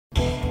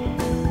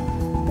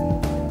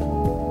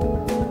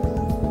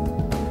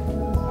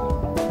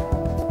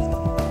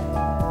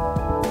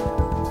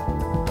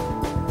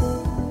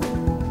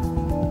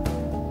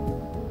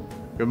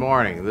Good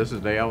morning, this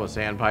is Dale with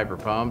Sandpiper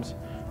Pumps.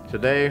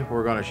 Today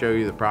we're going to show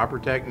you the proper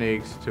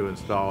techniques to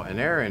install an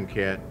aron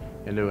kit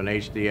into an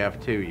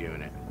HDF2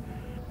 unit.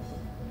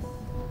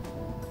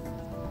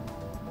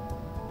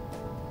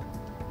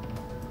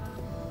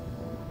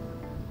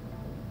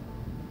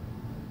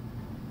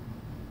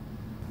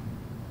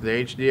 The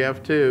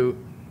HDF2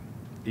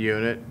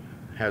 unit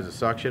has a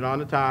suction on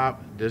the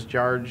top,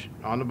 discharge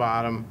on the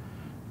bottom.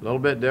 A little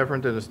bit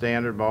different than a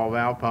standard ball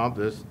valve pump.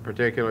 This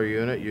particular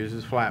unit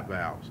uses flat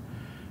valves.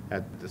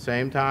 At the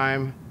same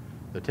time,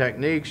 the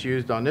techniques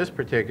used on this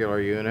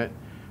particular unit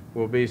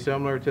will be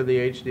similar to the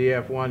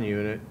HDF1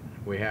 unit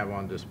we have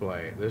on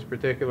display. This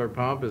particular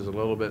pump is a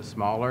little bit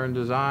smaller in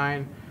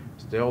design,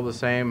 still the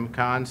same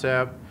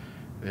concept,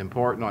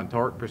 important on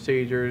torque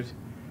procedures.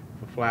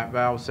 Flat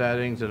valve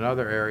settings and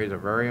other areas are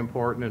very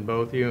important in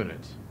both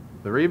units.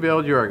 The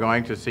rebuild you are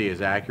going to see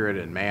is accurate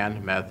in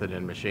man, method,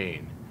 and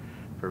machine.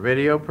 For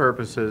video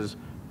purposes,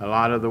 a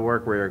lot of the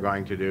work we are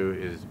going to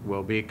do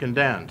will be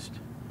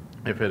condensed.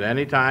 If at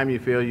any time you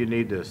feel you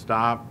need to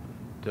stop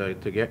to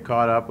get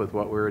caught up with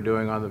what we were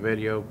doing on the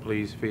video,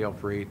 please feel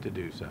free to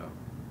do so.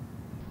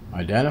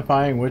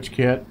 Identifying which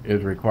kit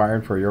is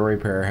required for your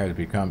repair has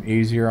become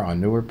easier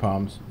on newer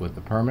pumps with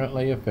the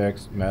permanently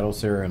affixed metal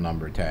serial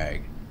number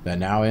tag that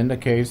now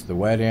indicates the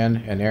wet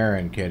end and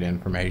aron kit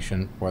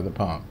information for the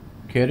pump.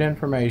 Kit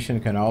information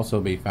can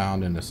also be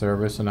found in the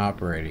service and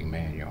operating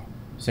manual.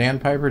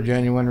 Sandpiper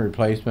genuine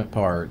replacement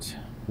parts,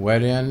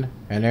 wet end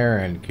and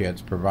aron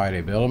kits provide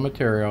a bill of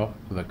material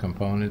for the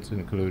components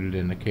included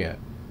in the kit.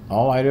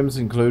 All items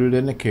included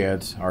in the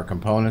kits are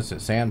components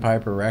that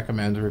Sandpiper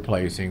recommends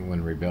replacing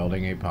when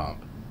rebuilding a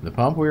pump. The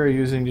pump we are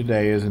using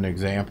today is an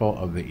example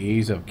of the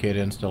ease of kit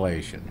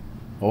installation.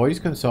 Always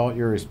consult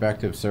your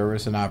respective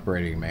service and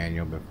operating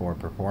manual before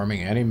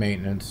performing any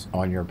maintenance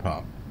on your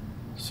pump.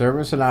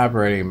 Service and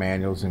operating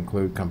manuals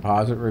include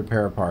composite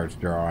repair parts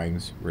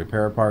drawings,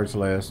 repair parts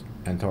list,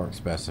 and torque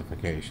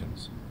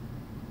specifications.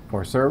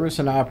 For service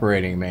and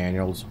operating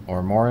manuals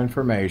or more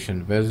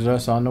information, visit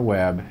us on the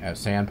web at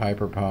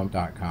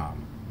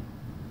sandpiperpump.com.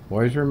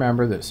 Always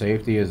remember that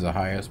safety is the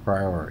highest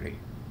priority.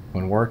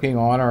 When working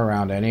on or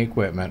around any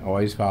equipment,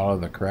 always follow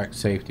the correct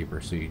safety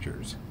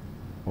procedures.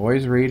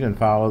 Always read and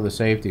follow the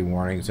safety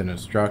warnings and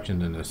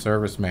instructions in the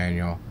service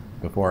manual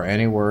before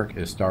any work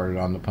is started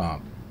on the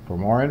pump. For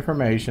more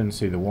information,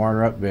 see the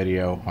Warner-Up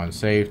video on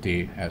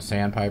safety at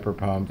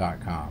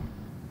sandpiperpump.com.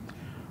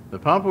 The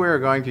pump we are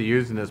going to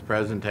use in this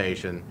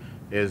presentation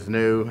is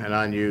new and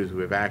unused.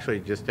 We've actually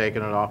just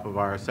taken it off of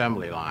our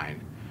assembly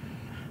line.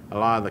 A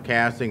lot of the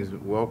castings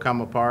will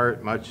come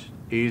apart much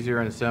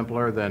easier and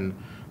simpler than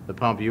the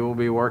pump you will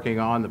be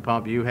working on. The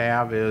pump you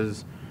have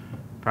is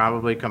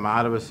probably come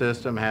out of a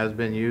system, has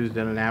been used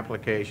in an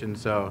application,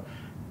 so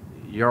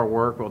your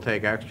work will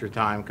take extra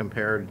time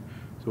compared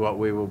to what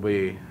we will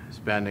be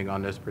spending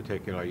on this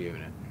particular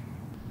unit.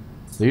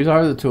 These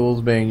are the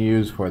tools being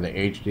used for the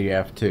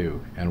HDF2,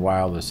 and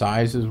while the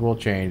sizes will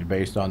change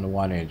based on the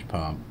 1-inch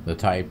pump, the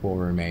type will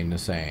remain the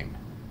same.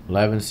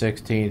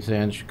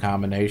 11/16"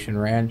 combination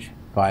wrench,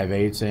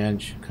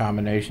 5/8"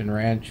 combination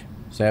wrench,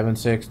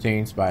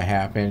 7/16 by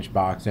 1/2"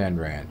 box end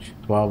wrench,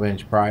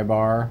 12-inch pry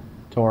bar,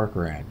 torque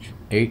wrench,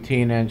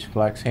 18-inch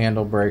flex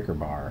handle breaker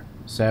bar,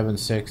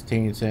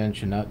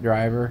 7/16" nut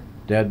driver,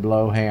 dead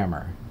blow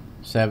hammer,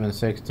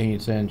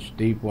 7/16"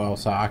 deep well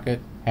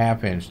socket,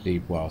 1/2"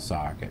 deep well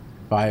socket,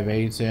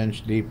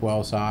 5/8" deep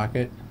well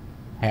socket,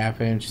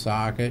 1/2"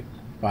 socket,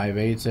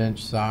 5/8"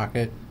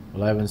 socket,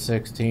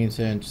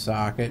 11/16"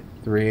 socket,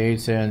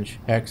 3/8"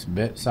 hex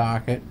bit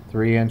socket,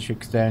 3-inch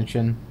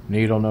extension,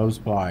 needle nose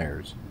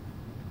pliers.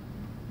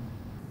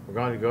 We're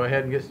going to go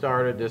ahead and get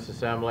started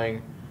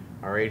disassembling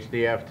our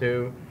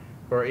HDF2.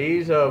 For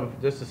ease of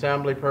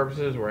disassembly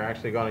purposes, we're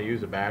actually going to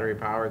use a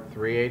battery-powered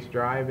 3/8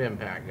 drive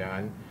impact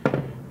gun.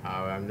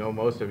 I know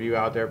most of you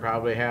out there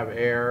probably have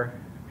air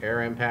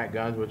impact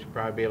guns, which would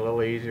probably be a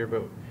little easier,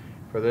 but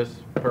for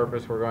this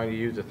purpose we're going to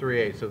use a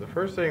 3/8. So the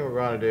first thing we're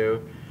going to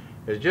do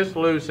is just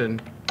loosen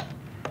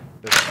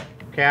the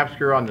cap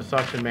screw on the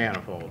suction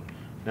manifold.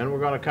 Then we're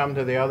going to come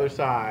to the other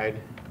side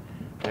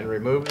and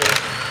remove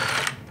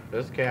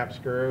this cap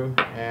screw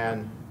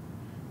and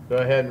go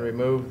ahead and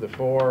remove the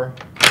 4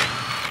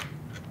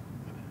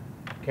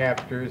 cap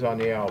screws on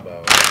the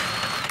elbow.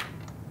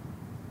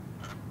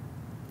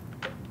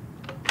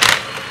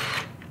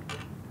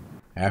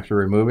 After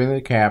removing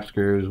the cap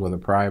screws with a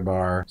pry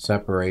bar,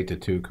 separate the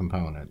 2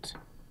 components.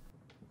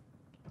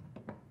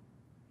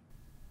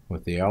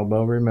 With the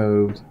elbow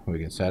removed, we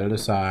can set it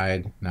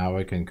aside. Now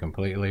we can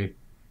completely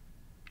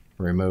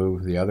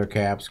remove the other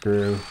cap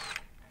screw,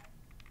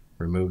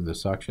 remove the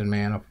suction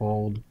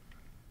manifold,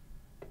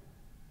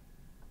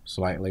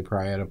 slightly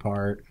pry it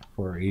apart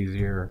for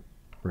easier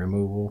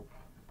removal.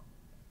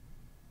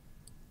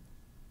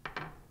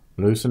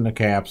 Loosen the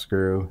cap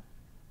screw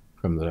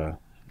from the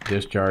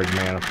discharge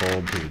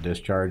manifold to the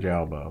discharge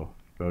elbow.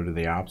 Go to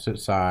the opposite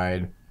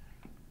side,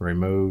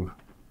 remove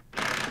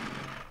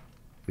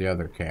the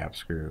other cap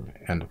screw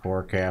and the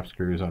 4 cap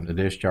screws on the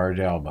discharge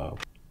elbow.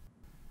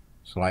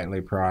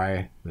 Slightly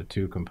pry the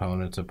two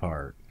components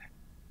apart.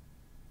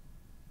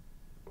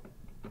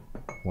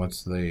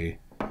 Once the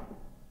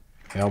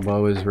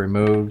elbow is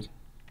removed,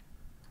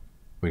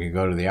 we can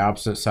go to the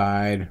opposite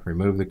side,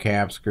 remove the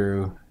cap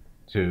screw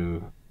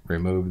to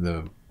remove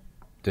the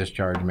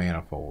discharge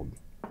manifold.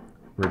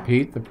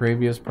 Repeat the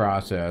previous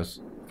process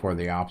for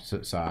the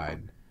opposite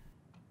side.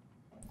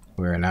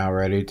 We are now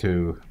ready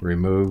to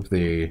remove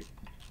the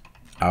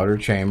outer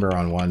chamber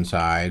on one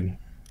side.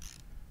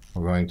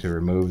 We're going to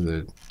remove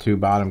the two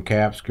bottom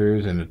cap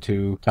screws and the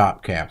two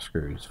top cap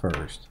screws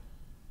first.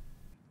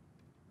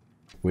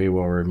 We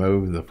will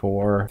remove the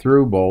 4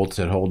 through bolts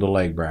that hold the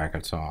leg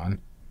brackets on.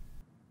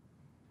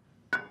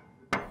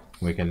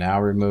 We can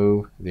now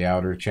remove the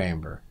outer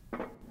chamber.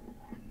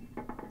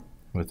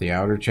 With the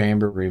outer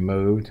chamber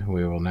removed,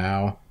 we will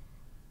now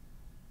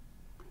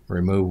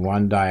remove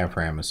one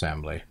diaphragm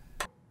assembly.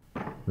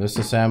 This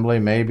assembly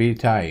may be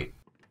tight.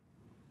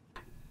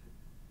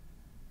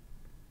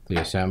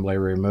 The assembly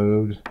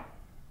removed,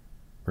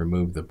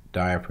 remove the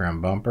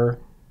diaphragm bumper.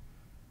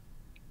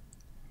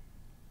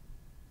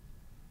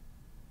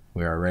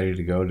 We are ready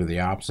to go to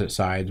the opposite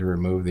side to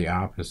remove the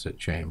opposite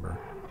chamber.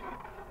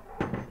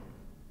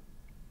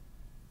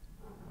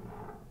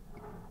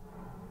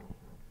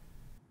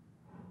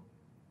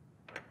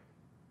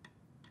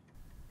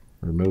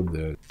 Remove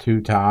the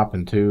 2 top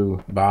and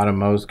 2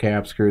 bottommost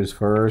cap screws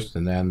first,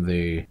 and then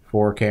the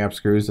 4 cap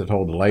screws that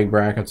hold the leg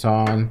brackets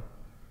on.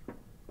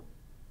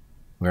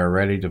 We are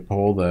ready to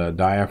pull the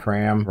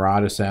diaphragm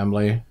rod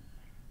assembly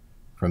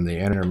from the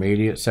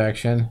intermediate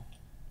section.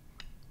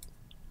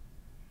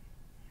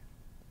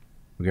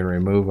 We can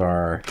remove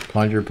our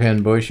plunger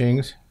pin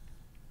bushings.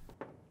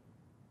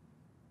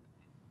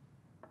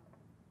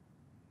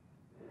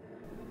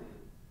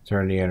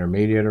 Turn the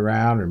intermediate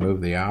around,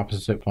 remove the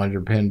opposite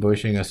plunger pin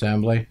bushing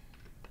assembly.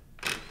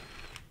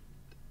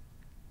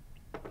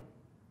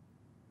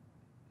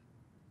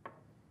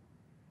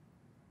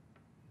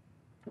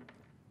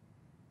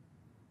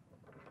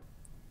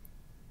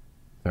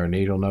 With our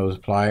needle nose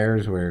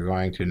pliers, we're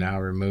going to now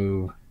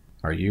remove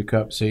our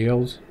U-cup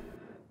seals.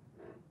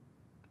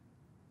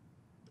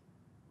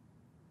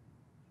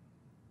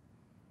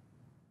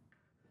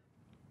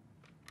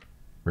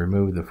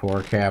 Remove the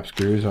 4 cap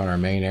screws on our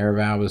main air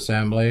valve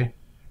assembly.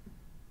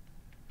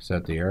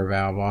 Set the air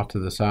valve off to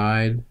the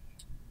side.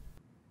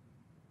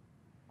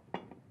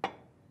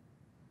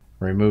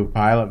 Remove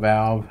pilot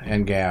valve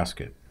and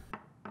gasket.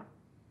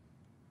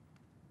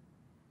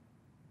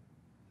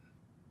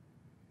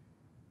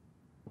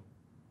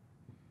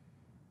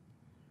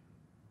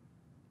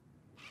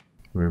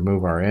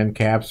 Remove our end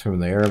caps from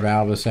the air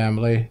valve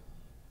assembly,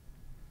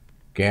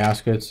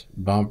 gaskets,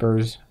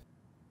 bumpers.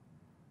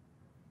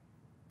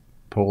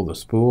 Pull the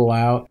spool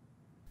out.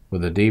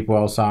 With a deep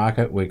well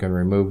socket, we can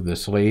remove the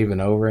sleeve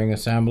and O-ring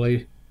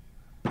assembly.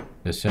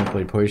 Just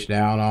simply push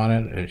down on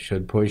it. It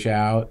should push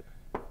out.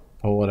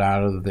 Pull it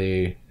out of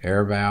the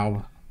air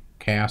valve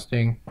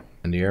casting,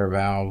 and the air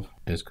valve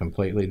is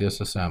completely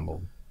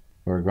disassembled.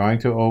 We're going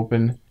to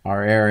open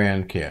our air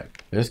end kit.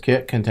 This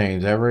kit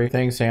contains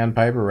everything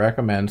Sandpiper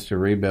recommends to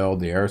rebuild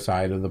the air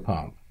side of the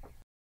pump.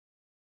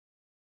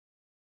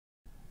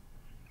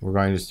 We're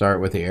going to start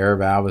with the air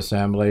valve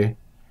assembly.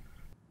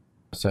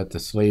 Set the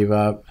sleeve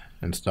up,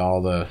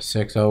 install the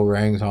 6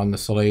 O-rings on the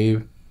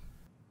sleeve.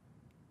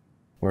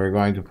 We're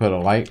going to put a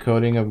light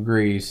coating of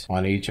grease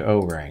on each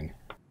O-ring.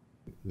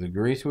 The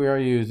grease we are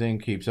using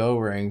keeps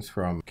O-rings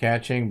from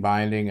catching,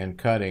 binding, and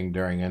cutting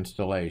during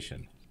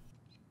installation.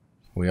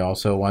 We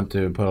also want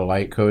to put a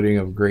light coating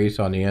of grease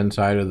on the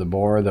inside of the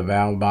bore of the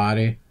valve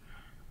body.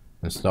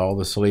 Install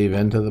the sleeve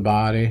into the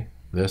body.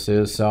 This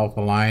is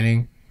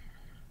self-aligning.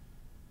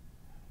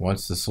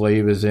 Once the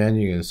sleeve is in,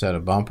 you can set a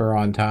bumper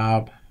on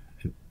top,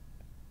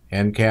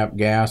 end cap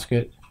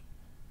gasket,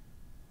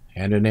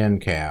 and an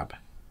end cap.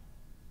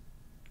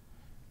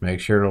 Make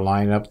sure to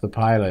line up the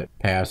pilot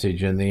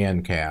passage in the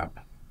end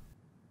cap.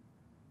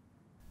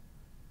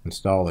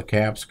 Install the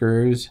cap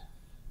screws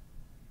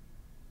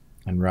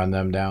and run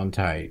them down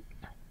tight.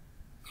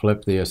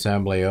 Flip the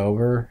assembly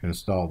over,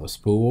 install the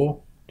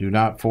spool. Do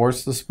not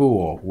force the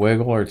spool.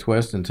 Wiggle or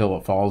twist until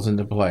it falls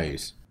into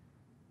place.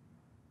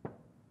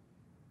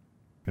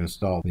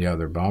 Install the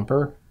other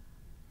bumper,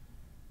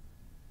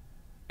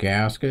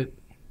 gasket,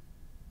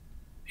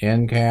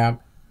 end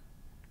cap,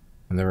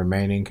 and the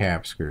remaining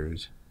cap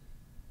screws.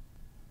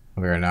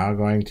 We are now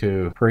going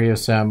to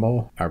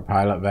pre-assemble our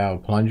pilot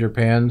valve plunger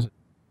pins.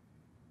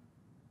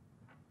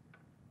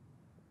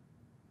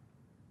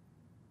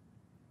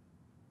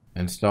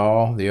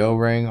 Install the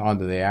O-ring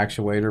onto the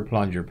actuator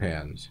plunger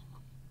pins.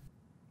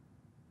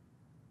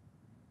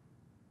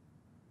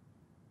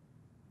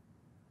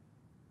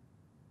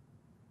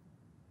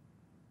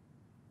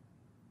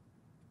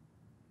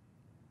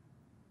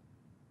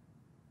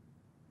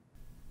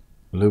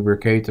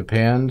 Lubricate the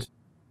pins.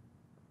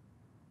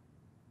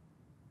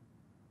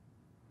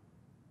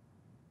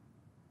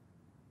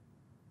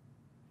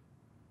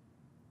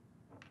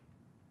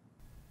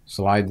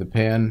 Slide the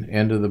pin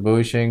into the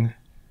bushing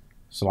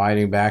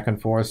sliding back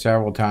and forth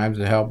several times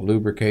to help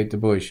lubricate the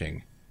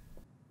bushing.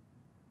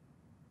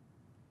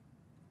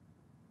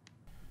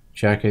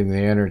 Checking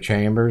the inner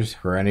chambers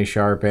for any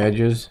sharp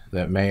edges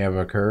that may have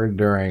occurred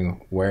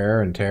during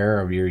wear and tear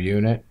of your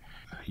unit.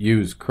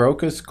 Use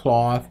crocus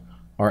cloth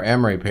or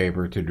emery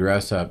paper to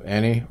dress up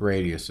any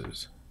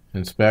radiuses.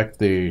 Inspect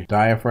the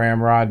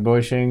diaphragm rod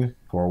bushing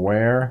for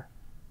wear.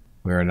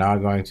 We are now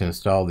going to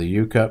install the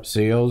U-cup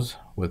seals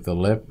with the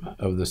lip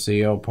of the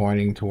seal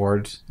pointing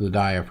towards the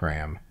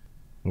diaphragm.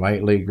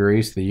 Lightly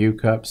grease the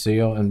U-cup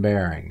seal and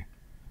bearing.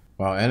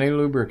 While any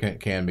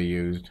lubricant can be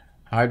used,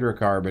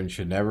 hydrocarbon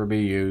should never be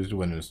used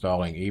when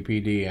installing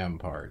EPDM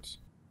parts.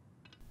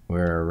 We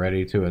are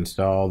ready to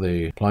install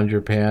the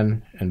plunger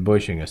pin and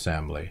bushing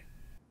assembly.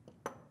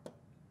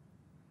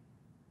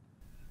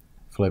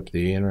 Flip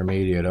the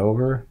intermediate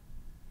over.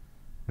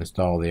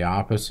 Install the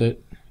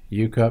opposite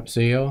U-cup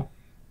seal.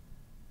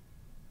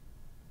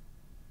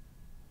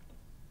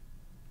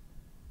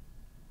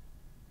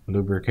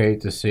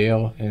 Lubricate the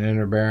seal and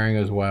inner bearing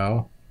as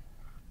well.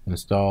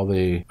 Install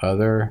the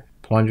other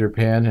plunger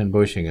pin and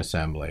bushing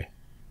assembly.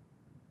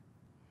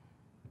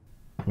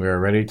 We are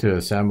ready to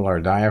assemble our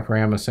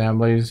diaphragm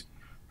assemblies.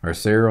 Our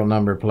serial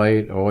number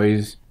plate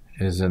always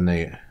is in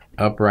the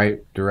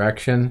upright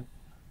direction.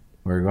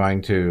 We're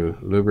going to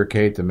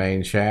lubricate the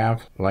main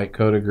shaft, light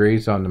coat of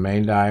grease on the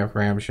main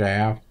diaphragm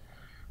shaft.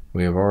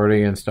 We have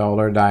already installed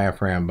our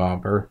diaphragm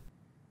bumper.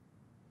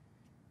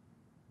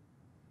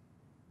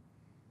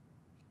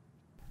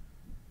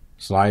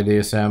 Slide the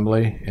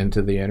assembly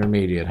into the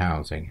intermediate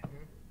housing.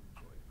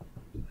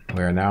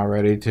 We are now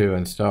ready to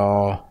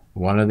install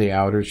one of the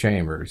outer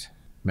chambers.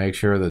 Make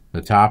sure that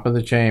the top of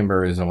the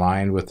chamber is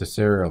aligned with the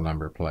serial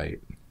number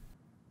plate.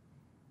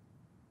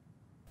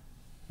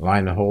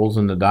 Line the holes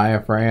in the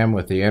diaphragm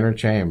with the inner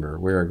chamber.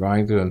 We are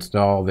going to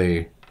install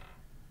the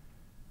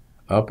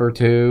upper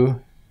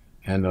two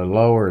and the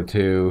lower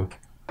two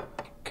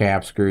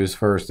cap screws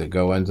first that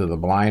go into the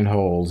blind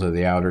holes of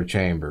the outer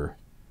chamber.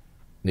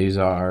 These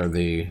are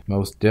the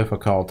most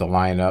difficult to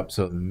line up,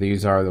 so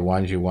these are the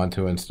ones you want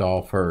to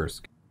install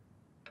first.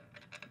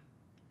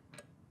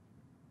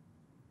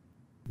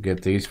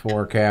 Get these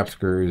 4 cap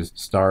screws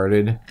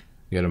started,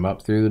 get them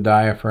up through the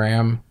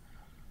diaphragm,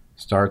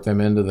 start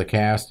them into the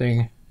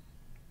casting.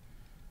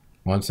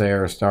 Once they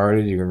are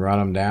started, you can run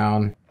them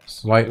down,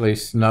 slightly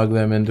snug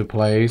them into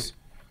place.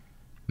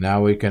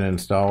 Now we can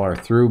install our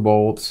through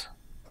bolts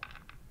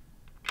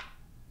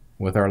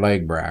with our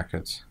leg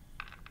brackets.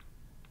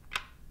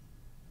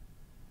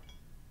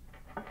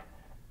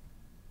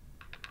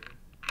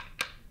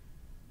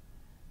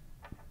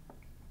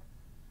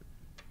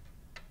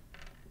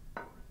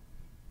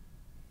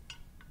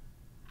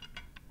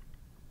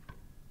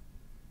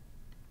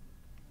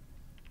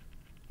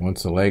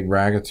 Once the leg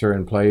brackets are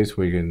in place,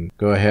 we can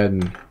go ahead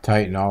and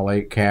tighten all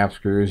 8 cap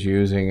screws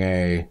using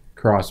a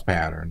cross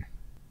pattern.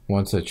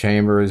 Once the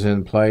chamber is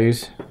in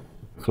place,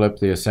 flip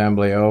the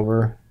assembly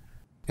over,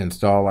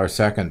 install our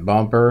second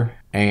bumper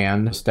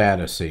and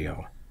status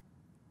seal.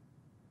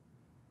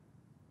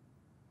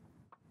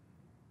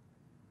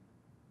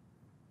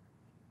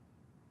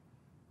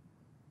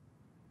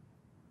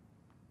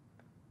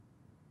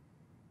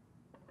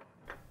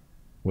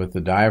 With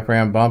the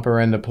diaphragm bumper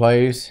into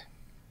place,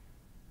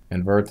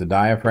 invert the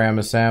diaphragm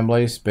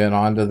assembly, spin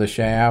onto the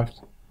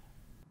shaft.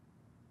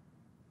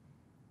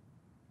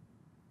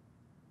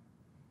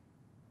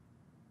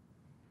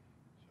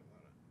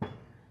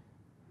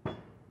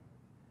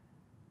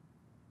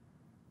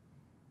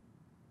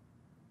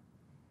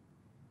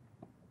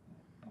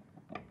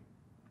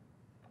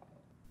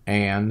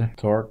 And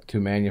torque to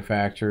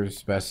manufacturer's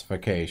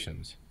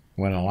specifications.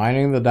 When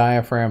aligning the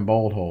diaphragm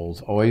bolt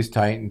holes, always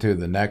tighten to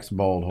the next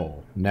bolt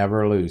hole,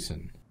 never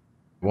loosen.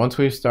 Once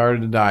we've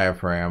started the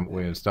diaphragm,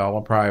 we install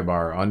a pry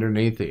bar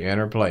underneath the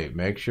inner plate.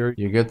 Make sure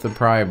you get the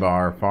pry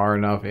bar far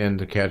enough in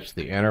to catch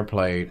the inner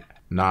plate,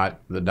 not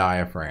the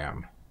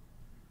diaphragm.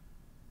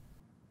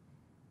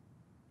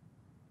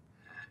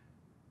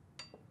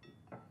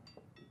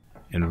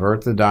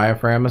 Invert the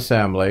diaphragm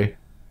assembly.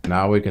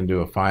 Now we can do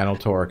a final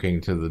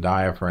torquing to the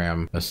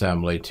diaphragm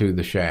assembly to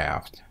the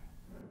shaft.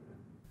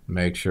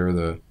 Make sure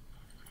the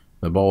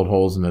bolt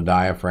holes in the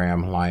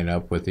diaphragm line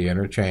up with the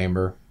inner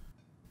chamber.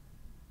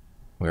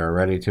 We are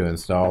ready to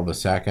install the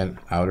second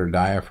outer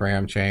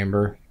diaphragm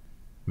chamber,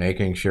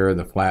 making sure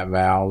the flat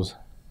valves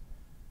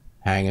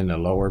hang in the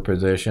lower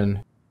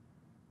position.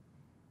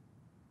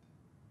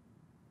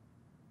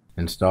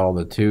 Install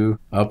the 2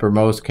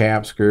 uppermost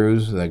cap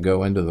screws that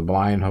go into the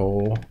blind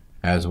hole,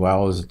 as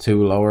well as the 2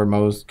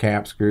 lowermost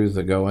cap screws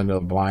that go into the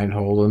blind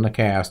hole in the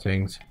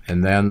castings,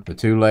 and then the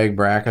 2 leg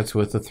brackets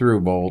with the through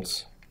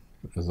bolts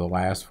is the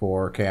last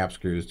 4 cap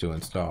screws to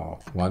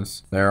install.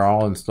 Once they're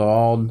all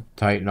installed,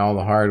 tighten all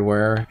the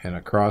hardware in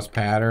a cross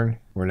pattern.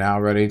 We're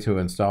now ready to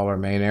install our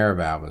main air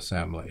valve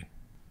assembly.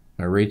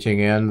 Now, reaching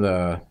in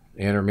the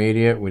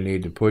intermediate, we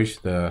need to push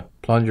the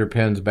plunger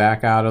pins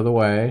back out of the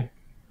way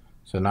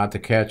so not to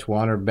catch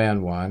one or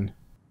bend one.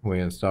 We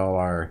install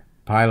our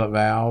Pilot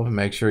valve,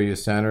 make sure you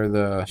center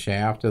the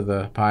shaft of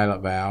the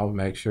pilot valve.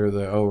 Make sure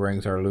the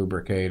O-rings are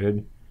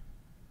lubricated.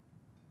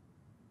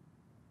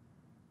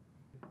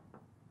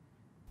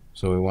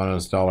 So we want to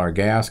install our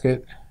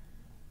gasket,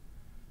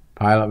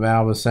 pilot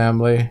valve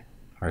assembly,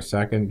 our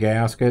second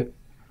gasket,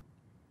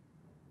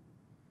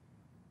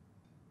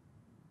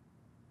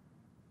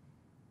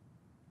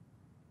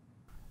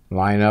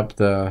 line up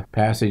the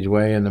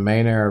passageway in the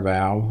main air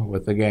valve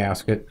with the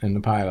gasket and the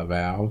pilot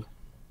valve.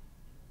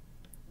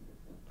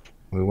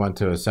 We want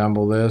to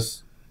assemble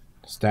this,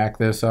 stack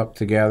this up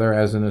together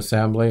as an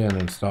assembly and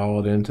install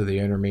it into the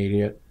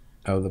intermediate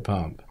of the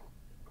pump.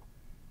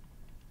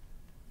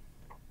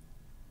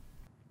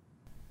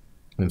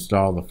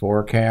 Install the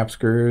 4 cap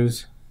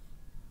screws,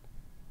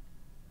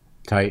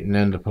 tighten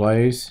into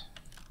place.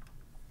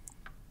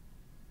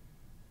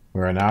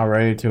 We are now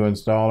ready to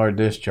install our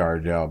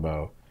discharge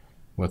elbow.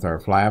 With our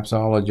flaps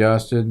all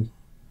adjusted,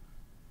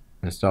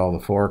 install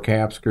the 4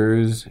 cap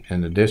screws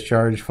in the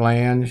discharge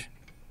flange.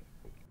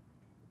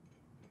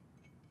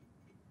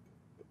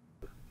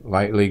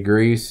 Lightly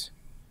grease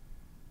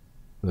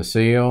the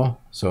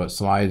seal so it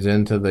slides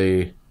into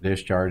the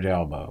discharge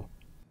elbow.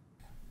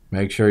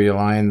 Make sure you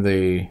line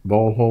the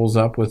bolt holes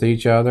up with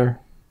each other.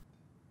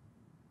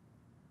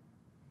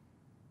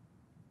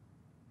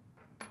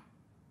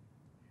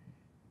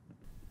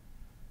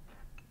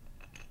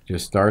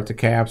 Just start the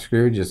cap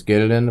screw, just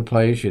get it into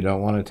place. You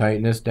don't want to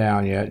tighten this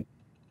down yet.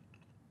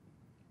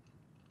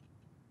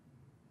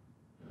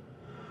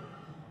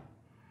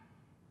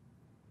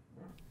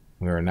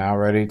 We are now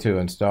ready to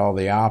install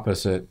the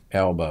opposite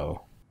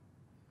elbow.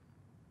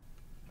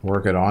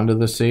 Work it onto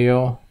the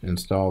seal,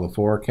 install the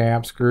 4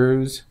 cap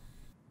screws.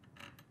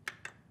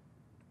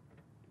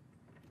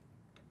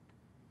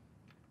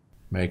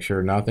 Make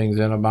sure nothing's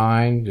in a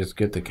bind, just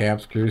get the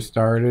cap screw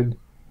started.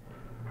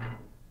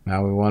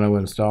 Now we want to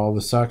install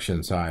the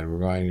suction side. We're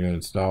going to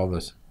install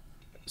the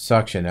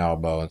suction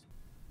elbow.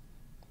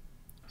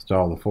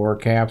 Install the 4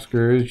 cap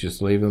screws,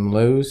 just leave them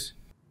loose.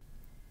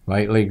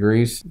 Lightly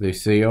grease the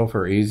seal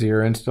for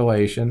easier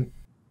installation.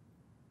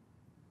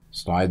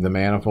 Slide the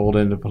manifold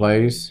into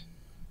place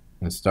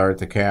and start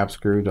the cap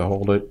screw to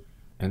hold it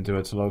into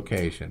its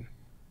location.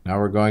 Now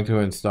we're going to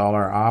install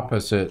our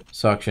opposite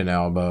suction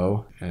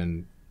elbow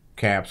and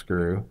cap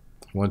screw.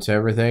 Once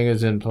everything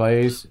is in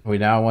place, we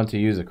now want to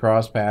use a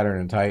cross pattern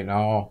and tighten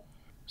all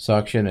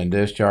suction and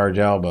discharge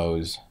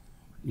elbows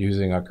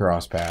using a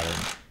cross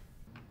pattern.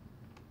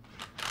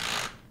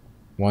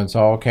 Once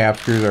all cap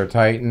screws are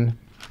tightened,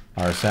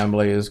 our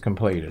assembly is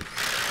completed.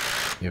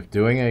 If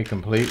doing a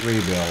complete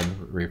rebuild,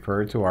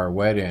 refer to our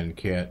wet end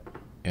kit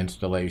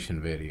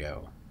installation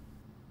video.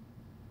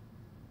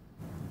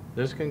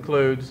 This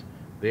concludes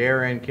the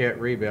air end kit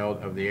rebuild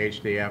of the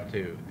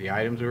HDF2. The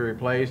items we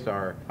replaced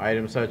are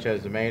items such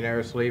as the main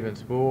air sleeve and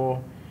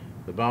spool,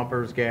 the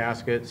bumpers,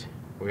 gaskets.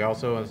 We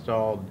also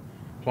installed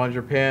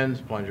plunger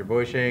pins, plunger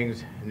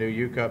bushings, new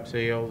U-cup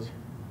seals,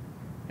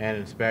 and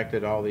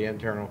inspected all the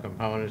internal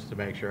components to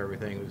make sure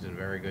everything was in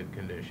very good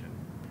condition.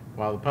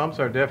 While the pumps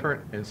are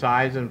different in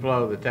size and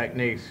flow, the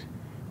techniques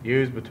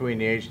used between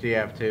the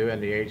HDF2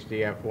 and the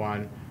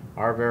HDF1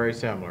 are very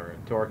similar.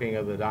 Torquing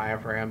of the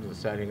diaphragms and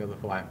setting of the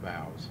flap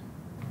valves.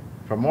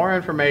 For more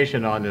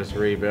information on this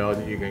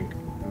rebuild, you can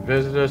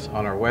visit us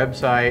on our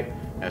website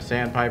at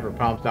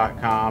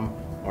sandpiperpumps.com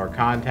or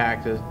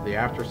contact us, the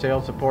after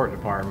sales support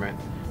department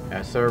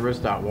at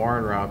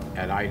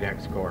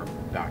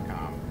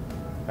service.warrenrupp@idexcorp.com.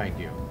 Thank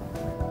you.